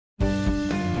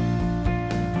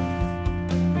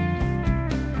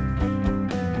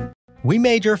We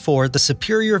made your Ford the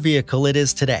superior vehicle it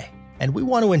is today, and we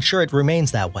want to ensure it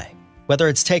remains that way, whether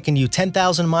it's taken you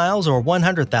 10,000 miles or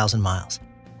 100,000 miles.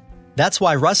 That's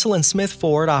why Russell & Smith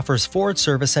Ford offers Ford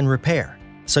service and repair,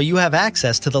 so you have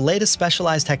access to the latest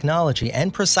specialized technology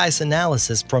and precise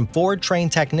analysis from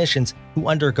Ford-trained technicians who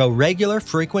undergo regular,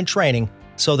 frequent training,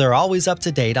 so they're always up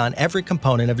to date on every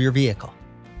component of your vehicle.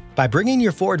 By bringing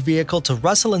your Ford vehicle to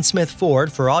Russell & Smith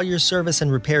Ford for all your service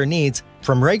and repair needs,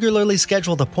 from regularly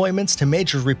scheduled appointments to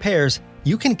major repairs,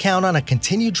 you can count on a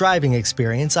continued driving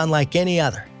experience unlike any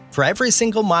other, for every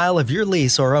single mile of your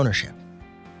lease or ownership.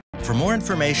 For more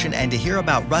information and to hear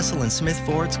about Russell & Smith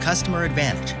Ford's customer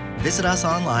advantage, visit us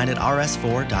online at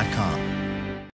rsford.com.